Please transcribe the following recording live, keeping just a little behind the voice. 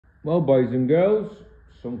Well, boys and girls,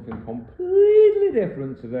 something completely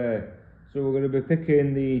different today. So we're going to be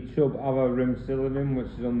picking the Chubb AVA rim cylinder,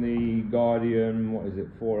 which is on the Guardian, what is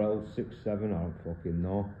it, 4L67, I don't fucking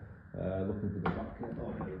know. Looking for the back here.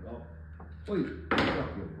 Oh, there you go. Oi,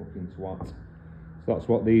 you fucking twat. So that's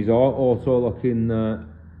what these are, auto locking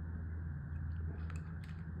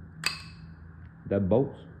dead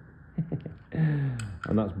bolts.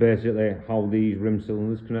 And that's basically how these rim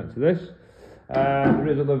cylinders connect to this. There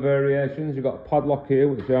is other variations. You've got a padlock here,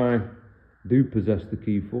 which I do possess the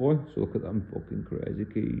key for. So look at them fucking crazy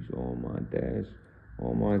keys. Oh my days.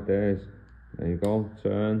 Oh my days. There you go.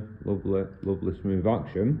 Turn. Lovely, lovely smooth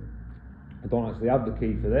action. I don't actually have the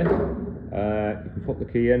key for this. You can put the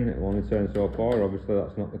key in. It'll only turn so far. Obviously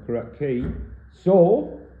that's not the correct key.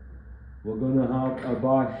 So we're gonna have a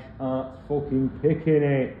bash at fucking picking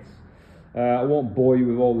it. I won't bore you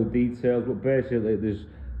with all the details, but basically there's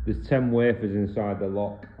 10 wafers inside the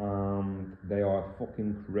lock, and they are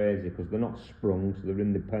fucking crazy because they're not sprung, so they're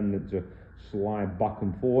independent to slide back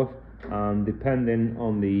and forth. And depending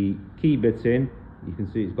on the key bit in, you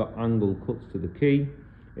can see it's got angle cuts to the key,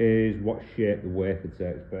 is what shape the wafer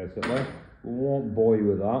takes basically. We won't bore you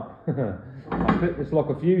with that. I've picked this lock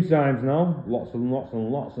a few times now, lots and lots and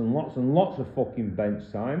lots and lots and lots of fucking bench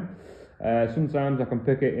time. Sometimes I can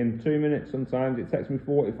pick it in 2 minutes, sometimes it takes me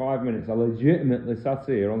 45 minutes. I legitimately sat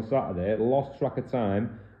here on Saturday, lost track of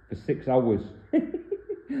time for 6 hours.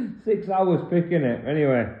 6 hours picking it.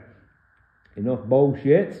 Anyway, enough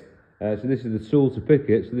bullshit. So this is the tool to pick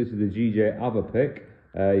it. So this is the GJ AVA pick.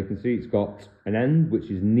 You can see it's got an end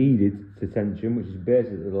which is needed to tension, which is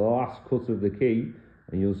basically the last cut of the key.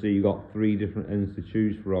 And you'll see you've got 3 different ends to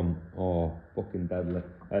choose from. Oh, fucking deadly.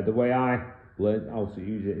 The way I learned how to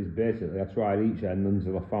use it is basically I tried each end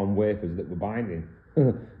until I found wafers that were binding.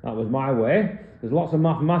 That was my way. There's lots of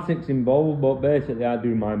mathematics involved, but basically I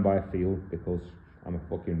do mine by feel because I'm a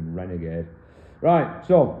fucking renegade. Right,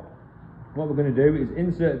 so what we're going to do is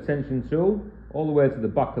insert a tension tool all the way to the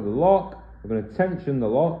back of the lock. We're going to tension the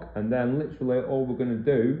lock, and then literally all we're going to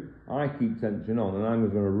do, I keep tension on, and I'm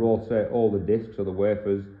going to rotate all the discs or the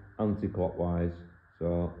wafers anti-clockwise.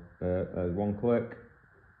 So there's one click.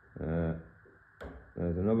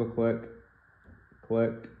 There's another click,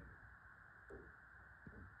 click,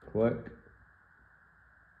 click,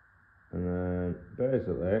 and then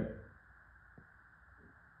basically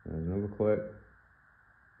there's another click,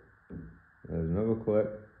 there's another click,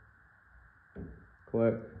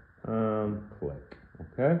 click, and click.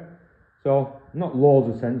 Okay, so not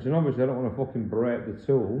loads of tension. Obviously I don't want to fucking break the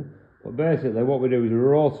tool, but basically what we do is we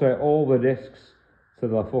rotate all the discs to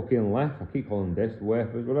the fucking left. I keep calling them discs,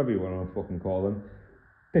 wafers, whatever you want to fucking call them.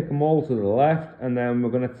 Pick them all to the left, and then we're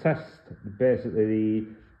going to test basically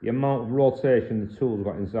the amount of rotation the tool's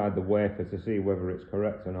got inside the wafer to see whether it's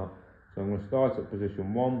correct or not. So I'm going to start at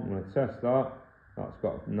position 1, I'm going to test that. That's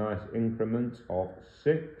got a nice increment of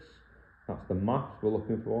 6. That's the max we're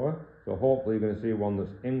looking for. So hopefully you're going to see one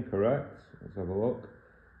that's incorrect. Let's have a look.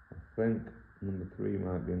 I think number 3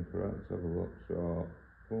 might be incorrect. Let's have a look. So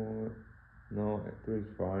 4, no, 3 is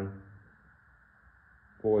fine.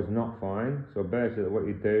 4 is not fine. So basically what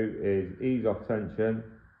you do is ease off tension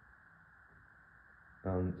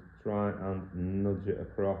and try and nudge it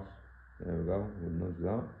across. There we go, we'll nudge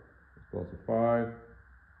that. Let's go to 5,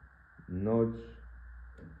 nudge.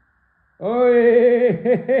 Oi!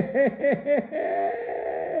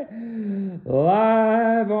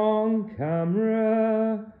 Live on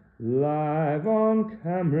camera, live on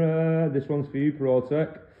camera. This one's for you,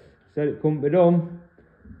 ProTech. Said it couldn't be done.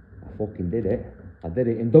 I fucking did it. I did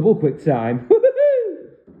it in double quick time.